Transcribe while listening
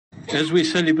As we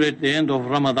celebrate the end of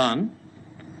Ramadan,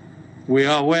 we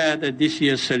are aware that this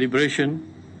year's celebration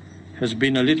has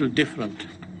been a little different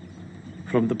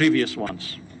from the previous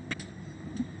ones.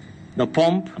 The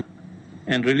pomp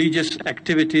and religious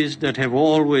activities that have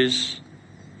always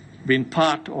been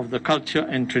part of the culture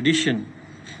and tradition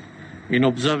in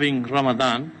observing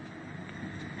Ramadan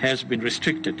has been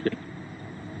restricted.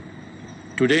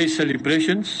 Today's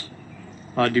celebrations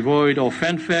are devoid of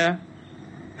fanfare,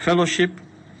 fellowship,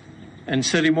 and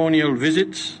ceremonial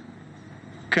visits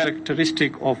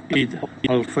characteristic of Eid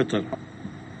al-Fitr.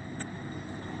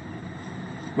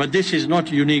 But this is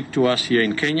not unique to us here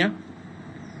in Kenya.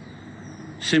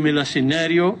 Similar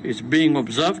scenario is being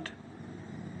observed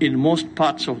in most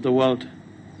parts of the world,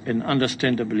 and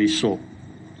understandably so.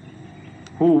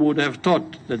 Who would have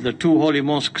thought that the two holy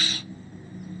mosques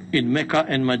in Mecca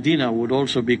and Medina would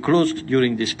also be closed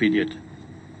during this period?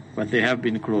 But they have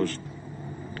been closed.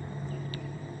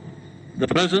 The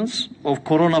presence of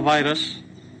coronavirus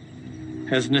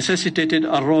has necessitated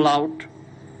a rollout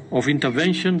of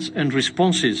interventions and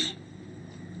responses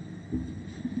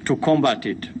to combat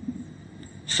it.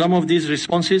 Some of these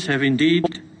responses have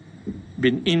indeed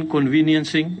been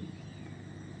inconveniencing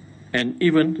and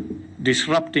even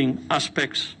disrupting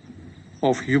aspects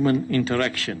of human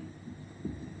interaction.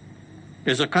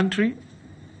 As a country,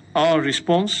 our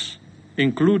response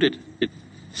included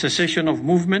cessation of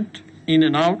movement in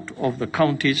and out of the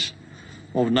counties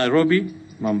of Nairobi,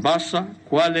 Mombasa,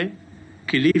 Kwale,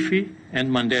 Kilifi, and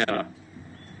Mandera.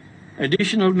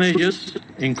 Additional measures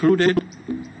included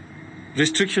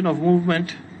restriction of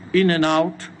movement in and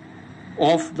out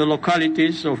of the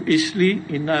localities of Eastleigh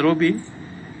in Nairobi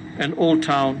and Old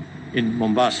Town in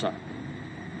Mombasa.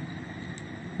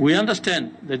 We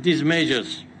understand that these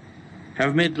measures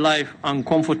have made life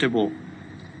uncomfortable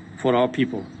for our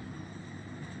people.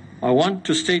 I want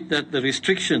to state that the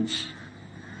restrictions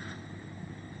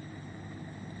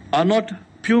are not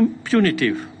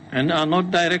punitive and are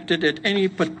not directed at any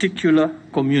particular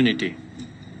community.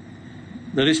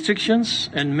 The restrictions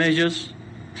and measures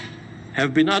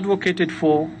have been advocated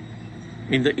for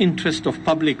in the interest of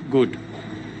public good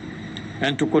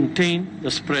and to contain the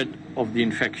spread of the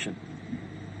infection.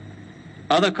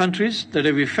 Other countries that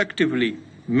have effectively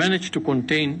managed to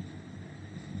contain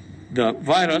the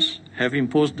virus have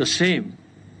imposed the same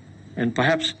and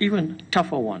perhaps even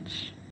tougher ones.